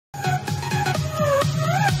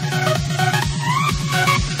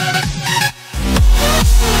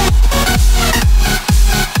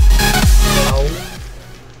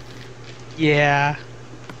Yeah.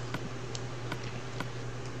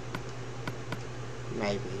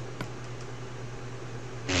 Maybe.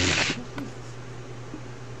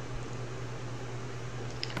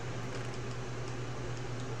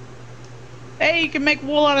 Hey, you can make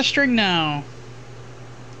wool out of string now.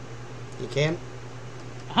 You can?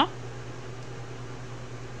 Huh?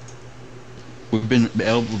 We've been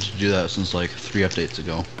able to do that since like 3 updates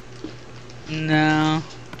ago. No.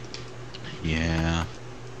 Yeah.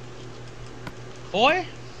 Boy?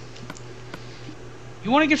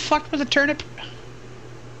 You want to get fucked with a turnip?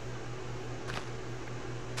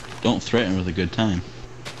 Don't threaten with a good time.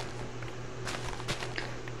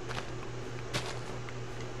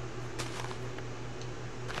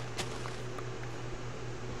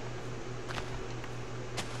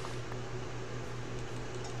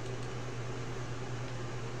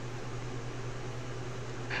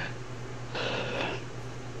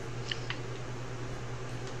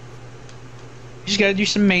 You just gotta do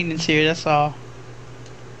some maintenance here, that's all.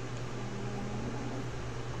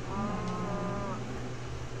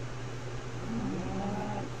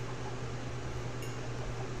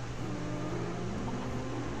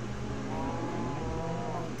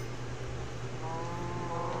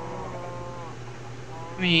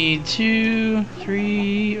 Me 2,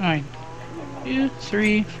 3, alright. 2,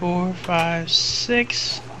 3, 4, 5,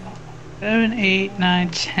 6, 7, 8, 9,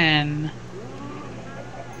 10.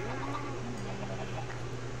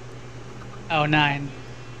 Oh, 9.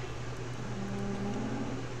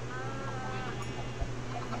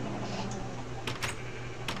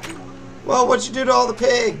 Well, what'd you do to all the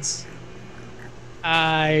pigs?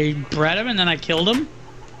 I bred him and then I killed him.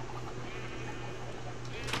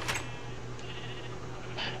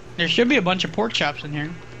 There should be a bunch of pork chops in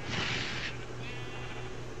here.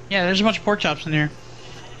 Yeah, there's a bunch of pork chops in here.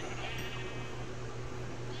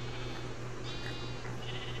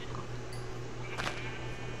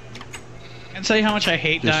 I can tell you how much I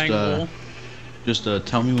hate dying wool. Just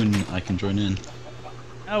tell me when I can join in.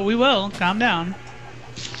 Oh, we will. Calm down.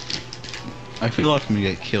 I feel like I'm gonna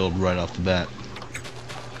get killed right off the bat.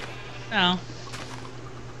 No.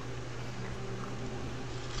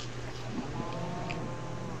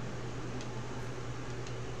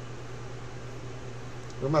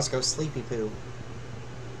 We must go sleepy poo.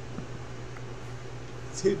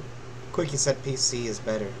 Dude, Quickie said PC is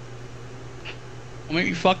better. I'll make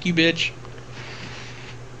you fuck you, bitch.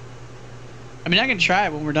 I mean, I can try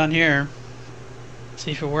it when we're done here.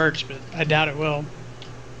 See if it works, but I doubt it will.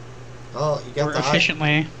 Oh, you got Or the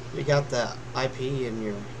efficiently. you got the IP in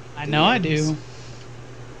your. I know I do.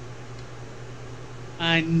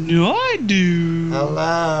 I know I do.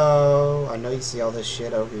 Hello. I know you see all this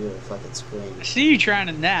shit over your fucking screen. I see you trying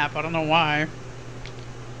to nap. I don't know why.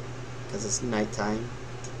 Because it's nighttime.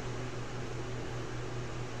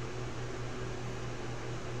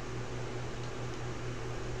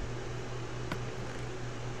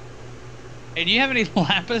 Hey, do you have any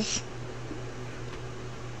lapis?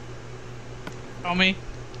 Tell me.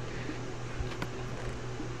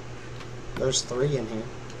 There's 3 in here.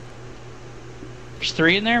 There's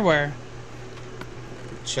 3 in there? Where?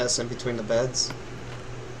 Chests in between the beds.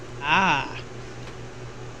 Ah.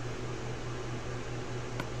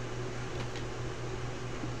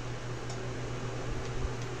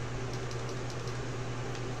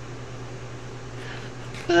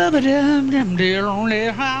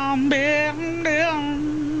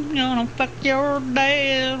 Gonna fuck your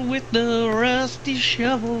dad with the rusty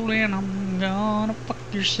shovel, and I'm gonna fuck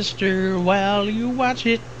your sister while you watch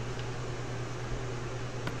it.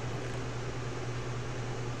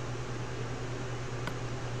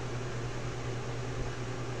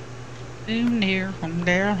 Too near from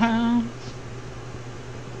their house.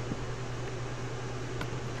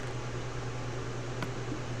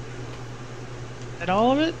 Is that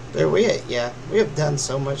all of it? There we have done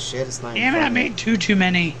so much shit. It's not. Damn it! I made too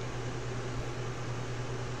many.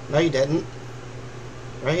 No, you didn't.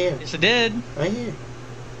 Right here. Yes, I did. Right here.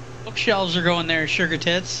 Bookshelves are going there, sugar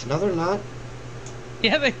tits. No, they're not.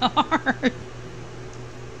 Yeah, they are.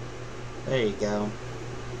 There you go.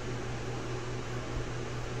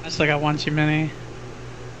 I still got one too many.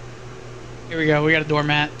 Here we go. We got a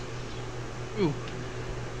doormat. Ooh.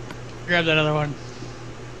 Grab that other one.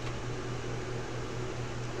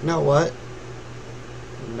 You know what?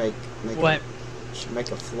 Make What? Should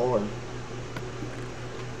make a floor.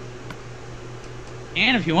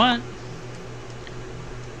 And if you want.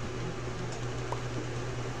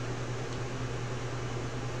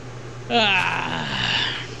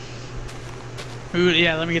 Ah. Ooh,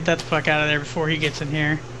 yeah, let me get that the fuck out of there before he gets in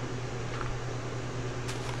here.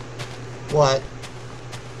 What?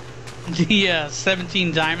 The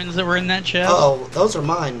 17 diamonds that were in that chest. Oh, those are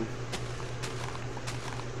mine.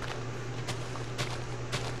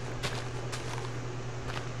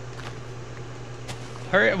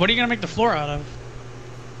 Hurry, what are you gonna make the floor out of?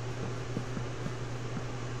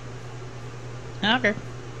 Okay.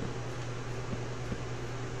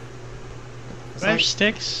 It's Whatever not,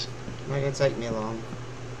 sticks. not gonna take me long.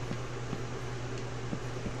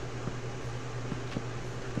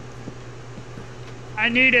 I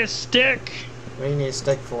need a stick. What do you need a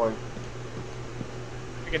stick for?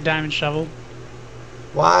 Like a diamond shovel.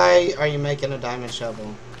 Why are you making a diamond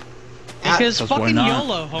shovel? Because That's why fucking not.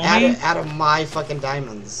 YOLO, homie. Out of my fucking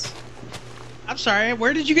diamonds. I'm sorry,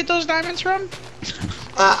 where did you get those diamonds from?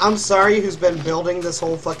 I'm sorry, who's been building this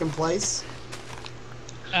whole fucking place?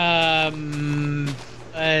 Where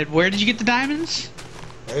did you get the diamonds?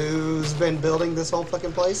 Who's been building this whole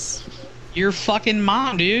fucking place? Your fucking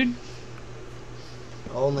mom, dude.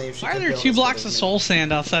 Only if she Why are could there build 2 as blocks good of as me. soul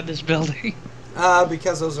sand outside this building?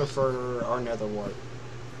 Because those are for our nether wart.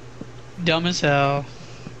 Dumb as hell.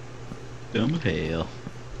 Dumb hell.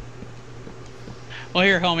 Well,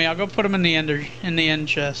 here, homie, I'll go put them in the end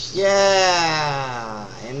chest. Yeah,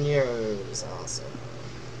 and yours also.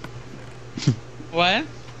 What?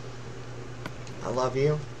 I love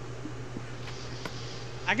you.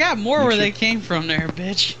 I got more Make where sure- they came from there,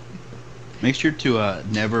 bitch. Make sure to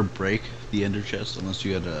never break the ender chest unless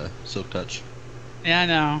you get a silk touch. Yeah, I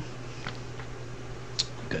know.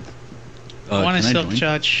 Good. I want a can I silk join?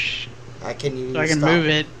 touch Can you so I can stop, move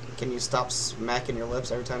it. Can you stop smacking your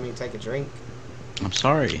lips every time you take a drink? I'm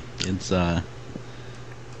sorry. It's bit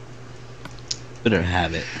of a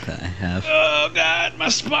habit that I have. Oh, God, my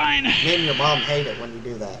spine. Me and your mom hate it when you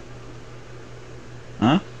do that.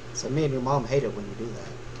 Huh? So me and your mom hate it when you do that.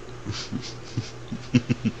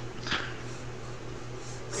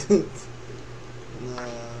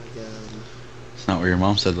 Oh, God. It's not what your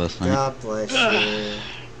mom said last night. God bless you.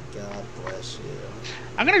 God bless you.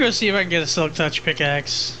 I'm gonna go see if I can get a silk touch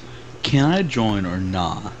pickaxe. Can I join or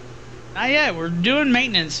not? Not yet, we're doing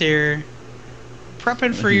maintenance here.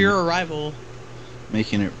 Prepping for your arrival.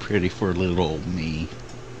 Making it pretty for little old me.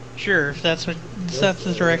 Sure, if that's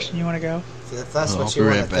the direction you want to go. If that's I'll what be you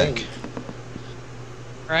want right to back. think.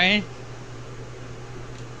 Right?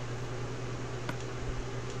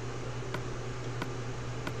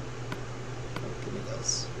 Oh, give me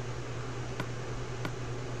those.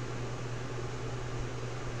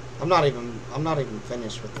 I'm not even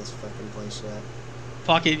finished with this fucking place yet.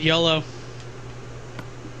 Fuck it, YOLO.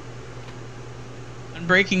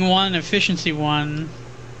 Unbreaking 1, efficiency 1.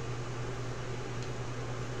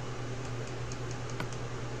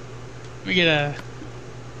 Let me get a...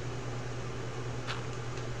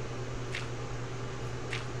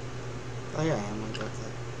 Oh yeah, I got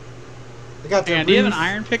that. I got the Yeah, do you have an roof.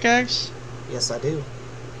 iron pickaxe? Yes, I do.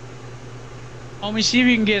 Let me see if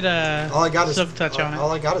you can get a All I got is silk touch on it.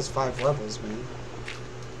 all I got is 5 levels, man.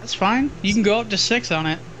 That's fine. You can go up to 6 on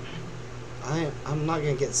it. I'm not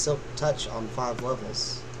gonna get silk touch on 5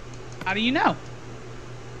 levels. How do you know?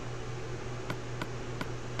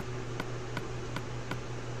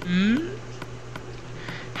 Hmm?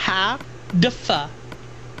 How the fuck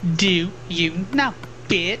do you know,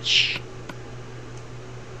 bitch?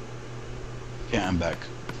 Yeah, I'm back.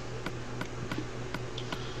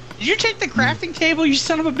 Did you take the crafting table, you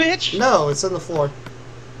son of a bitch? No, it's in the floor.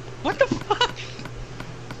 What the fuck?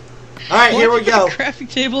 All right, here Why'd we you go. put the crafting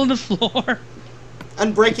table on the floor.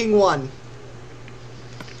 Unbreaking 1.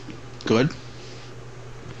 Good.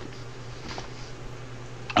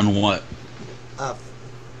 On what? A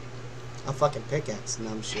fucking pickaxe,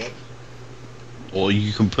 numb shit. Well,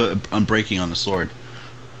 you can put unbreaking on the sword.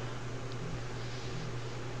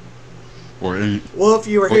 Or in, Well, if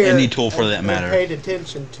you were Or here any tool for that and matter. paid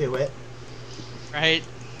attention to it. Right?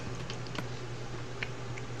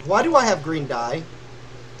 Why do I have green dye?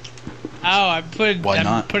 Oh, I Why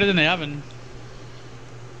not? put it in the oven.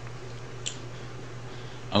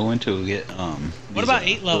 I went to get What about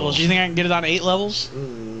 8 levels? Do you think I can get it on 8 levels?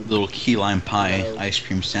 little key lime pie No. ice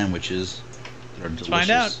cream sandwiches that are delicious. Let's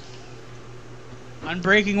find out.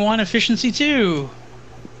 Unbreaking 1, efficiency 2.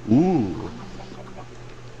 Ooh.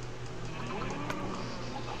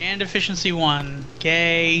 And efficiency 1.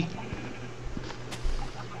 Okay.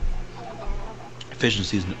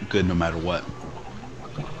 Efficiency's good no matter what.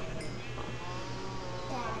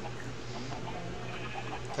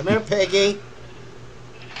 Come here, Piggy.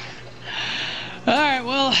 Alright,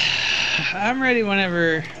 well, I'm ready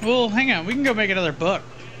whenever. Well, hang on. We can go make another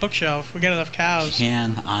bookshelf. We got enough cows.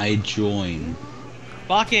 Can I join?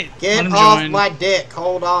 Fuck it. Get Let him off join. my dick.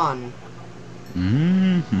 Hold on.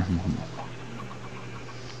 Mm-hmm.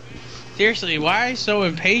 Seriously, why so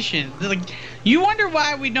impatient? Like, you wonder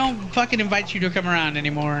why we don't fucking invite you to come around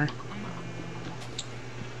anymore.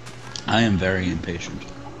 I am very impatient.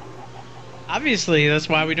 Obviously, that's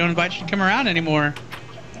why we don't invite you to come around anymore.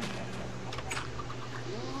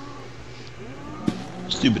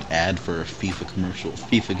 Stupid ad for a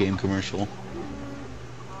FIFA game commercial.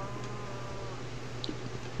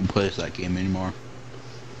 Who plays that game anymore?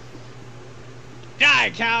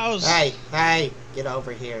 Die, cows! Hey, hey, get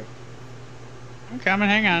over here. I'm coming,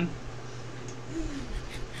 hang on.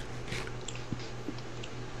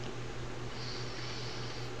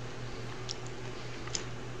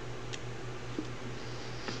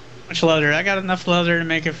 Much leather? I got enough leather to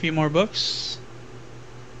make a few more books.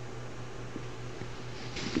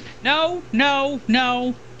 No, no,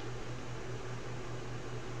 no.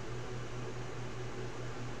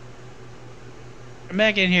 Come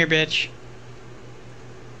back in here, bitch.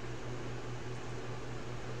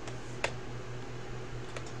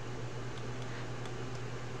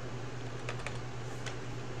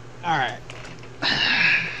 Alright.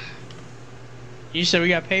 You said we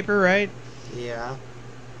got paper, right? Yeah.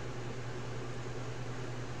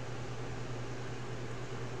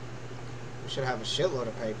 We should have a shitload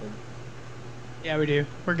of paper. Yeah, we do.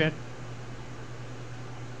 We're good.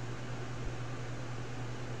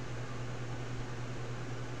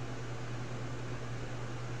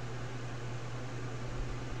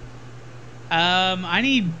 I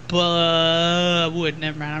need wood.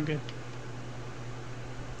 Never mind, I'm good.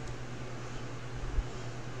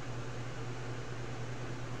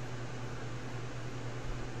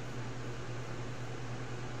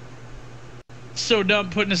 So dumb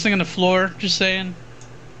putting this thing on the floor, just saying.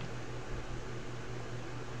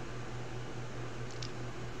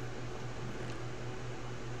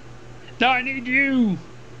 No, I need you.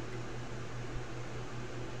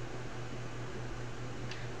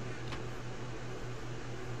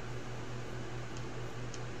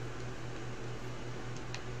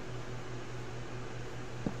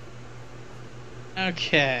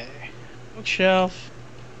 Okay. Bookshelf.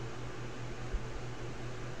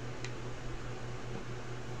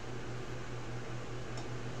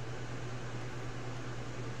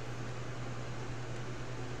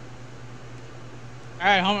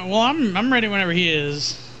 Alright, homie. Well, I'm ready whenever he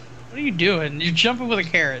is. What are you doing? You're jumping with a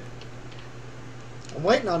carrot. I'm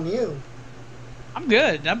waiting on you. I'm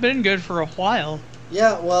good. I've been good for a while.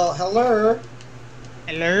 Yeah, well, hello.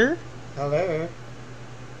 Hello? Hello.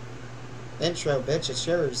 Intro, bitch, it's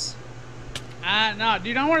yours. No,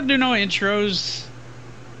 dude, I don't want to do no intros.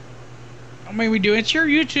 I mean, we do. It's your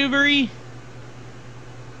YouTubery.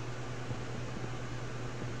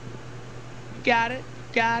 Got it.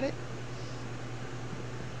 Got it.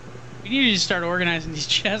 We need to start organizing these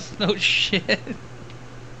chests. No shit.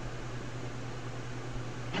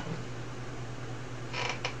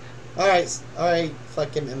 Alright,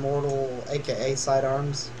 fucking Immortal, aka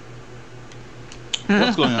Sidearms.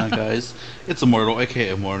 What's going on, guys? It's Immortal, aka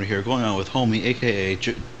Immortal here, going on with Homie, aka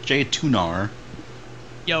J Tunar.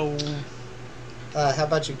 Yo. How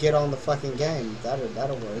about you get on the fucking game?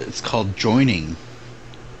 That'll work. It's called joining.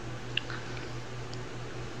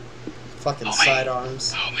 Fucking Homie.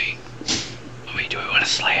 Sidearms. Homie, do we want to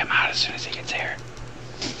slay him out as soon as he gets here?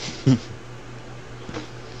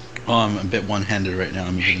 Oh, I'm a bit one-handed right now.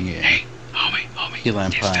 I'm eating a Homie. key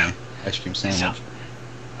lime pie ice cream sandwich.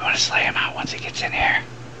 We want to slay him out once he gets in here.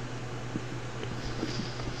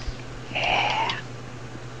 Yeah.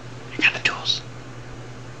 I got the tools.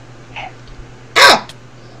 Yeah. Ah!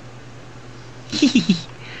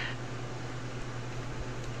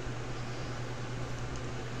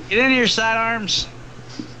 Get in here, Sidearms.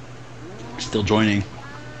 Still joining.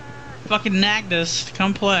 Fucking nagged us to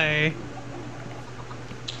come play.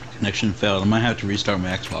 Connection failed. I might have to restart my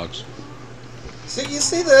Xbox. See, you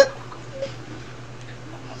see that?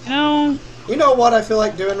 No. You know what I feel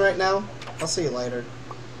like doing right now? I'll see you later.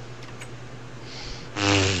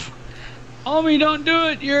 Homie, don't do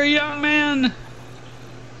it. You're a young man.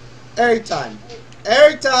 Every time.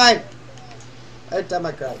 Every time! Every time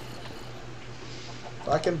I cry.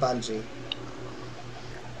 Fucking Bungie.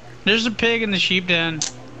 There's a pig in the sheep den.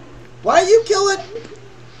 Why you kill it?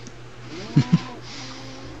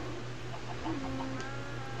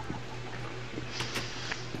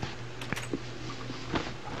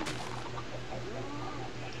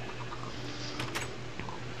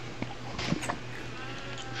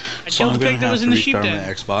 I So killed I'm the gonna pig that have was to in the restart sheep my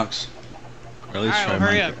den. Xbox. Or at least Alright, try well,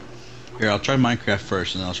 hurry Minecraft. up. Here, I'll try Minecraft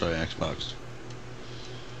first, and then I'll try Xbox.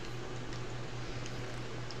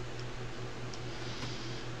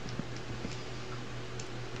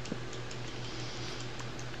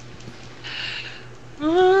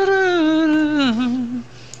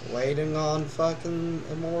 on fucking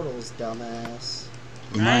Immortals, dumbass.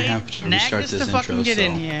 We might have to restart this to intro. fucking get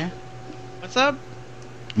in here. What's up?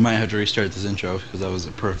 We might have to restart this intro because that was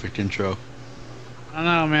a perfect intro. I don't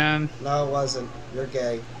know, man. No, it wasn't. You're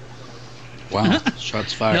gay. Wow,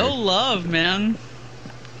 shots fired. No love, man.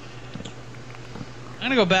 I'm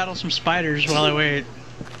gonna go battle some spiders while I wait.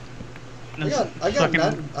 I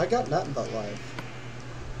got nothing but life.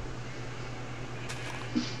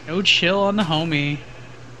 No chill on the homie.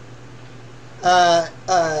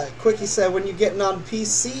 Quickie said when you getting on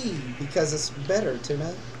PC because it's better,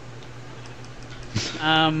 Tuna.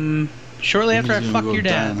 Shortly after I He's fuck gonna your go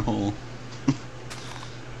die in dad. a hole.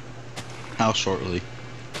 How shortly?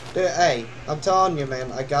 Dude, hey, I'm telling you,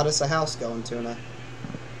 man, I got us a house going, Tuna.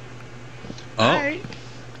 Oh, Alright.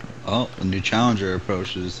 oh, a new challenger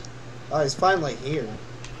approaches. Oh, he's finally here.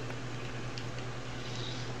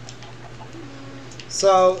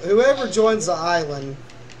 So, whoever joins the island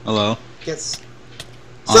Hello. gets...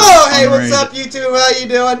 On- So, hey, honorary what's up, YouTube? How you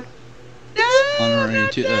doing? Honorary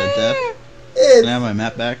Death. It's Can I have my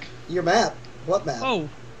map back? your map. What map? Oh,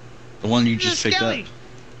 The one you there's a just picked skelly.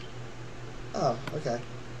 up. Oh, okay.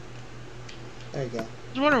 There you go. I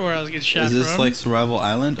was wondering where I was getting shot Is this from. like Survival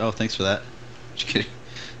Island? Oh, thanks for that. Just kidding.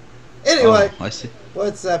 Anyway, Oh, I see.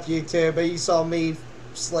 what's up, YouTube? You saw me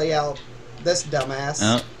slay out this dumbass.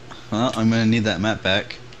 Oh, well, I'm gonna need that map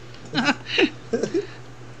back.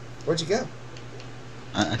 Where'd you go?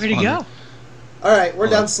 I Where'd he go? Alright, we're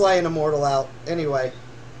Hello. done slaying Immortal out. Anyway,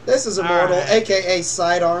 this is Immortal, Alright. aka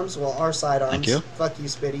Sidearms. Well, our Sidearms. Thank you. Fuck you,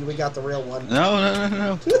 Spitty. We got the real one. No, no, no,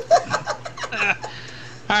 no.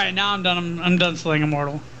 Alright, now I'm done. I'm done slaying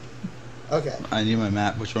Immortal. Okay. I need my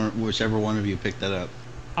map. Whichever one of you picked that up.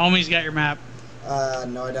 Homie's got your map.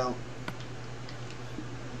 No, I don't.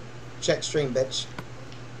 Check stream, bitch.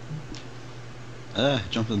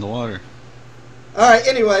 Jumped in the water. Alright,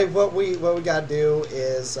 anyway, what we gotta do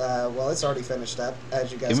is, well, it's already finished up,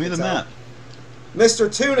 as you guys Give me can the tell. map.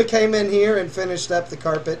 Mr. Tuna came in here and finished up the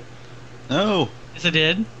carpet. No. Yes, I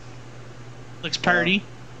did. Looks pretty.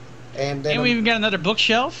 And then And we even got another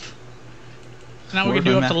bookshelf. So now we Where'd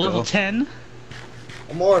can do my up to map level go? 10.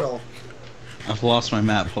 Immortal. I've lost my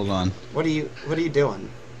map. Hold on. What are you doing?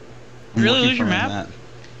 I'm Really looking lose for your my map?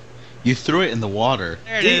 You threw it in the water.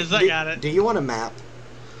 There it is. I got it. Do you want a map?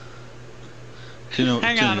 You know,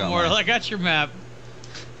 Hang Tuna on, got Immortal. mine. I got your map.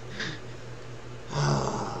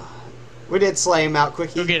 We did slay him out,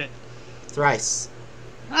 Quickie. Go get it. Thrice.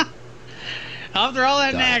 After all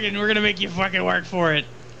that Got it. nagging, we're gonna make you fucking work for it.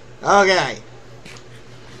 Okay.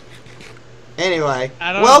 Anyway,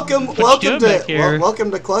 I don't know what you doing back here.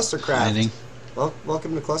 welcome to Clustercraft. Hiding.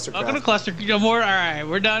 Welcome to Clustercraft. Welcome to Cluster. No more. All right,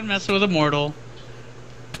 we're done messing with Immortal.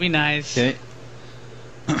 Be nice. Okay.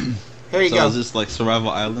 Here you So go. is this like Survival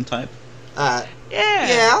Island type? Yeah.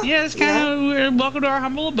 Yeah, Yeah. It's kind of welcome to our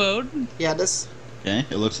humble abode. yeah, this. Okay,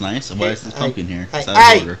 it looks nice. Why is this Hey, pumpkin here? hey, It's out of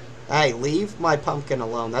hey! order. Hey, leave my pumpkin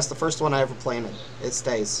alone. That's the first one I ever planted. It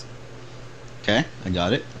stays. Okay, I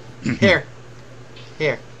got it. Here.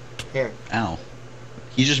 Here. Here. Ow.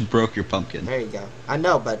 You just broke your pumpkin. There you go. I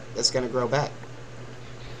know, but it's gonna grow back.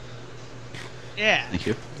 Yeah. Thank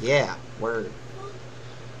you. Yeah. Word.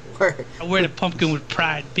 Word. I wear the pumpkin with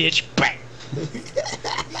pride, bitch. Bang.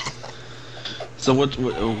 So what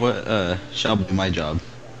shall be my job?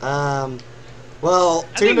 Well,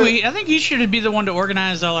 Tuna. I think you should be the one to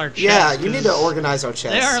organize all our chests. Yeah, you need to 'cause organize our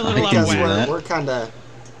chests. They are a little I can because do that. we're kind of.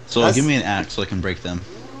 So That's- give me an axe so I can break them.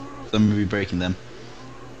 So I'm gonna be breaking them.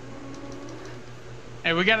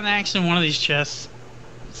 Hey, we got an axe in one of these chests.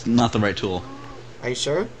 It's not the right tool. Are you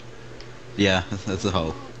sure? Yeah, that's a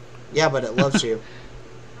hoe. Yeah, but it loves you.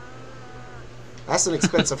 That's an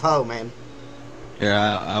expensive hoe, man. Here,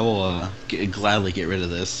 I will gladly get rid of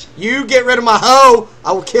this. You get rid of my hoe,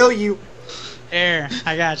 I will kill you. There,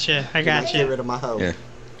 I got you. I You got might you. Get rid of my hoe. Here.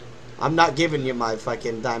 I'm not giving you my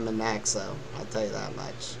fucking diamond axe, though. I'll tell you that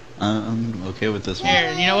much. I'm okay with this one.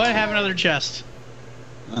 Here, you know what? Have another chest.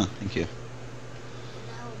 Oh, thank you.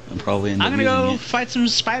 I'll probably end up I'm gonna go using it. fight some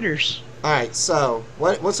spiders. All right, so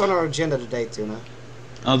what's on our agenda today, Tuna?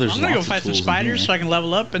 Oh, there's I'm gonna go lots of fight some tools in spiders here. so I can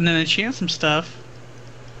level up and then enchant some stuff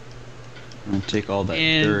I'm gonna take all that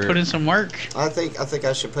and dirt. put in some work. I think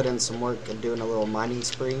I should put in some work and doing a little mining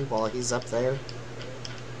spree while he's up there.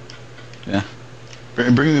 Yeah.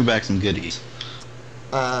 Bring me back some goodies.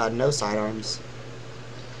 No sidearms.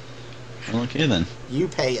 Well, okay then. You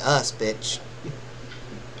pay us, bitch.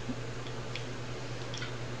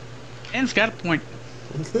 Dan's got a point.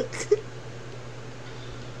 Do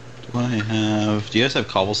I have? Do you guys have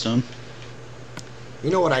cobblestone? You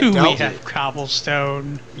know what I Ooh, we don't. have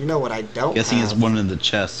cobblestone. You know what I don't. Guessing have. it's one of the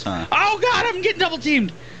chests, huh? Oh god, I'm getting double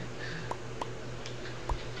teamed.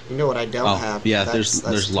 You know what I don't Oh, have? yeah. That's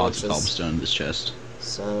There's lots of torches. cobblestone in this chest.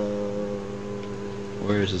 So...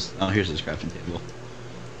 Where is this? Oh, here's this crafting table.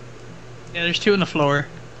 Yeah, there's 2 on the floor.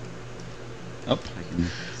 Oh, I can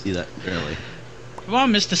see that barely. Come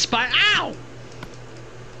on, Mr. Spy. Ow!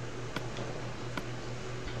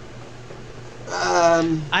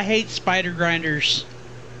 I hate spider grinders.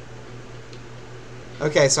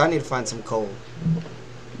 Okay, so I need to find some coal.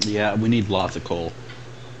 Yeah, we need lots of coal.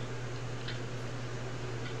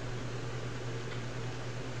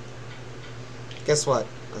 Guess what?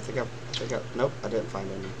 I think I... Nope, I didn't find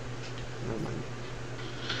any. Never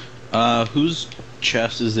mind. Whose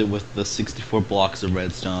chest is it with the 64 blocks of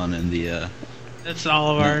redstone and the, That's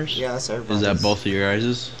all of ours. Yeah, that's everybody's. Is that both of your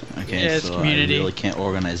guys's? Okay, Yeah, it's so community. I really can't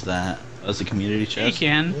organize that. That's a community Yeah, you chest?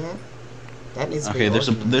 can. Yeah. That needs to Okay, be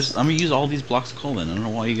organized. I'm gonna use all these blocks of coal then. I don't know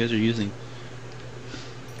why you guys are using...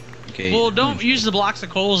 Okay. Well, don't use the blocks of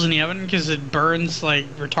coals in the oven because it burns like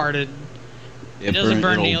retarded. It doesn't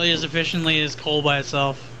burn nearly as efficiently as coal by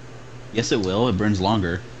itself. Yes, it will. It burns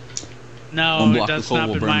longer. No, One it block of does coal not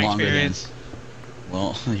will in burn my longer than- experience.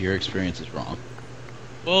 Well, your experience is wrong.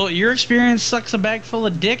 Well, your experience sucks a bag full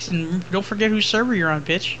of dicks, and don't forget whose server you're on,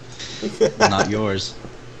 bitch. Not yours.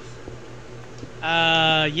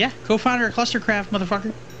 Yeah, co-founder of Clustercraft,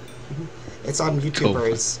 motherfucker. It's on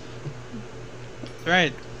YouTubers. That's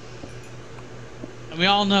right. And we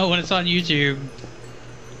all know when it's on YouTube,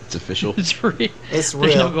 It's official. it's free. It's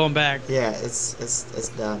There's no real. going back. Yeah, it's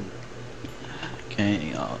done.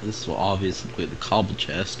 Okay, this will obviously complete the cobble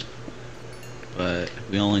chest. But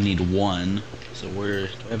we only need 1. So do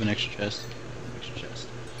I have an extra chest? Extra chest.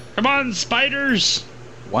 Come on, spiders!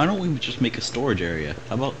 Why don't we just make a storage area?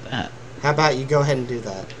 How about that? How about you go ahead and do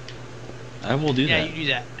that? I will do Yeah, that. you do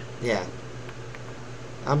that. Yeah.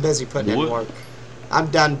 I'm busy putting Wood- in work. I'm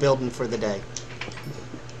done building for the day.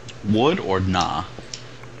 Wood or nah?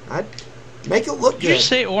 I'd make it look Did you good.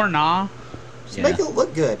 say or nah? Just Yeah. make it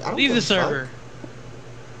look good. I don't Leave give the a fuck. server.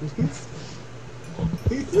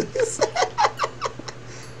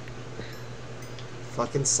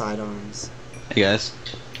 Fucking sidearms. Hey guys.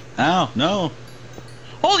 Ow, no!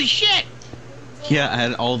 Holy shit! Yeah, I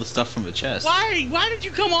had all the stuff from the chest. Why? Why did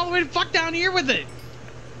you come all the way to fuck down here with it?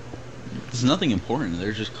 It's nothing important.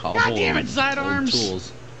 They're just cobble God damn it, and sidearms. old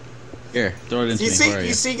tools. Here, throw it into You me. see, Where are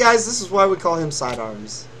you see, guys, this is why we call him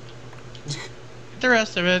sidearms. Get the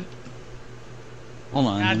rest of it. Hold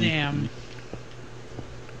on. God damn.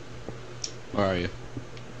 Where are you?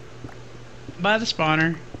 By the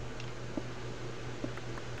spawner.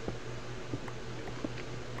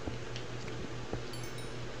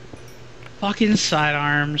 Fucking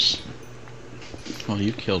sidearms. Well,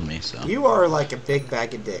 you killed me, so. You are like a big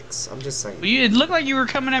bag of dicks. I'm just saying. It looked like you were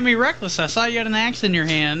coming at me reckless. I saw you had an axe in your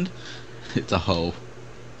hand. It's a hoe.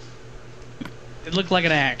 It looked like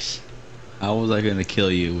an axe. How was I gonna kill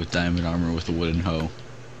you with diamond armor with a wooden hoe?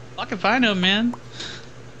 Fuck if I know, man.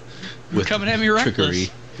 You're With coming at me reckless.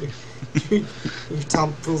 trickery. Your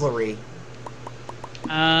tomfoolery.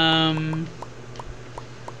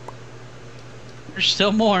 There's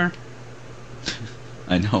still more.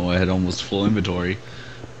 I know, I had almost full inventory.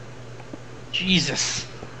 Jesus.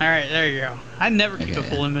 Alright, there you go. I never keep a Okay.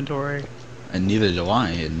 full inventory. And neither do I.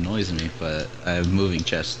 It annoys me, but I have moving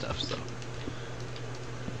chest stuff, so.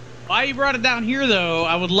 Why you brought it down here, though,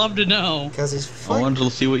 I would love to know. Because he's I fucking... wanted to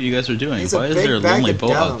see what you guys are doing. He's a Why is big there a bag lonely of boat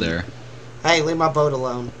dumb. out there? Hey, leave my boat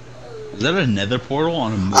alone. Is that a nether portal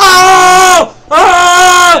on a moon? Oh!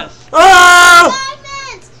 Oh! Oh!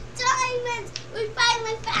 Diamonds! Diamonds! We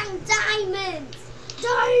finally found diamonds!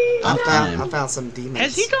 I found some demons.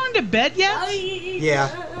 Has he gone to bed yet?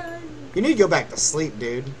 Yeah. You need to go back to sleep,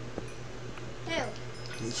 dude.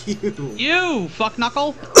 Who? You. You, fuck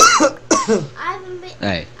knuckle.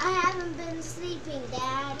 Hey, I haven't been sleeping,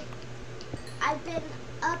 Dad. I've been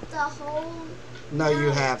up the whole... No, you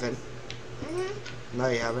haven't. Mhm. No,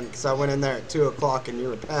 you haven't. Because I went in there at 2 o'clock and you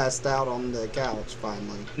were passed out on the couch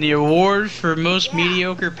finally. The award for most Yeah.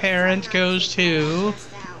 mediocre parent goes to... Passed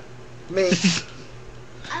out. Me.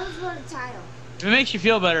 I was for the title. If it makes you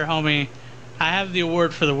feel better, homie, I have the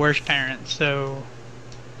award for the worst parent, so...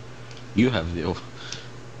 you have the.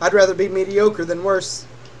 I'd rather be mediocre than worse.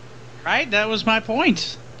 Right? That was my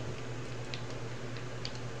point.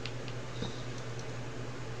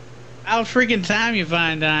 How freaking time you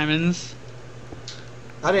find diamonds.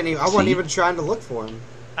 I wasn't See? even trying to look for him.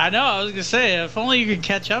 I know, I was gonna say, if only you could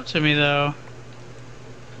catch up to me, though.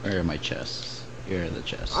 Where are my chests? Here are the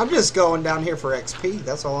chests. I'm just going down here for XP.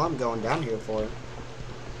 That's all I'm going down here for.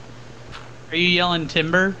 Are you yelling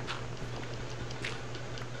timber?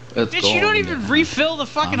 Let's Bitch, go you don't on even down. refill the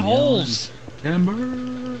fucking I'm holes.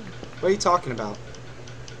 Timber. What are you talking about?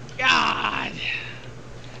 God.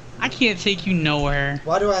 I can't take you nowhere.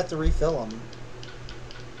 Why do I have to refill them?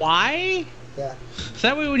 Why? Yeah. So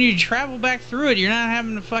that way when you travel back through it, you're not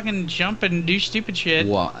having to fucking jump and do stupid shit.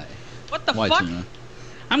 Why? What the Why, fuck? Tuna?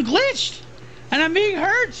 I'm glitched. And I'm being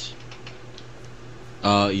hurt.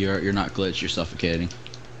 You're not glitched, you're suffocating.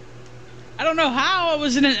 I don't know how. I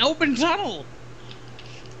was in an open tunnel.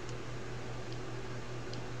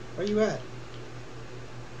 Where you at?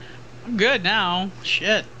 I'm good now.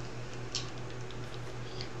 Shit.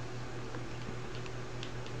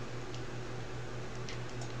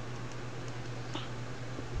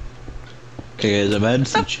 Okay, guys, I've added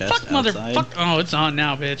some The chests fuck, outside. motherfucker. Oh, it's on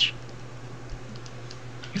now, bitch.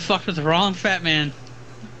 You fucked with the wrong fat man.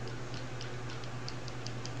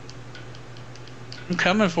 I'm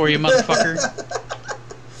coming for you, motherfucker.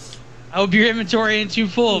 I hope your inventory ain't too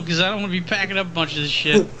full, because I don't want to be packing up a bunch of this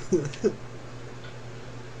shit.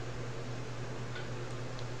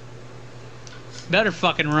 Better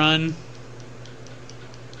fucking run.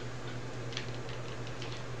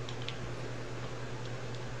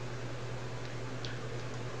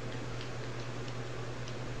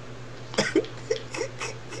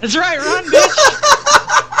 That's right, run, bitch!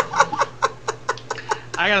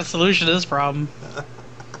 I got a solution to this problem.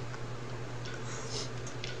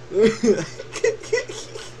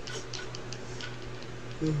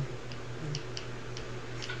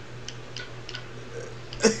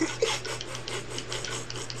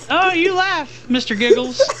 Oh, you laugh, Mr.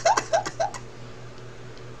 Giggles.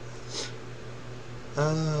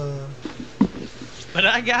 But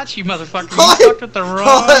I got you, motherfucker. You fucked with the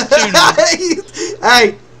wrong tuna.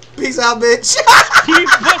 Hey, peace out, bitch. You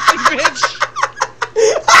pussy bitch.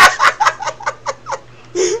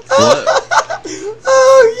 What?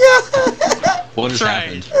 Oh, yeah. What has That's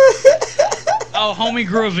right. happened? Oh, homie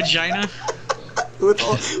grew a vagina. With a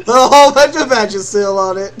whole bunch of Vagisil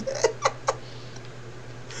on it.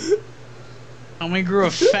 Homie grew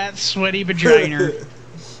a fat, sweaty vagina.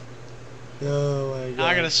 Oh, my God. Now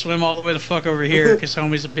I gotta swim all the way the fuck over here, because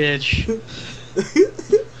homie's a bitch.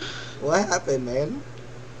 What happened, man?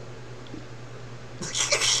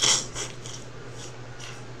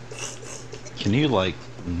 Can you, like,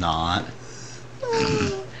 not?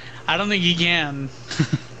 I don't think he can.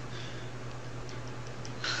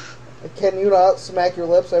 Can you not smack your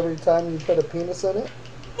lips every time you put a penis in it?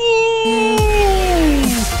 Ooh.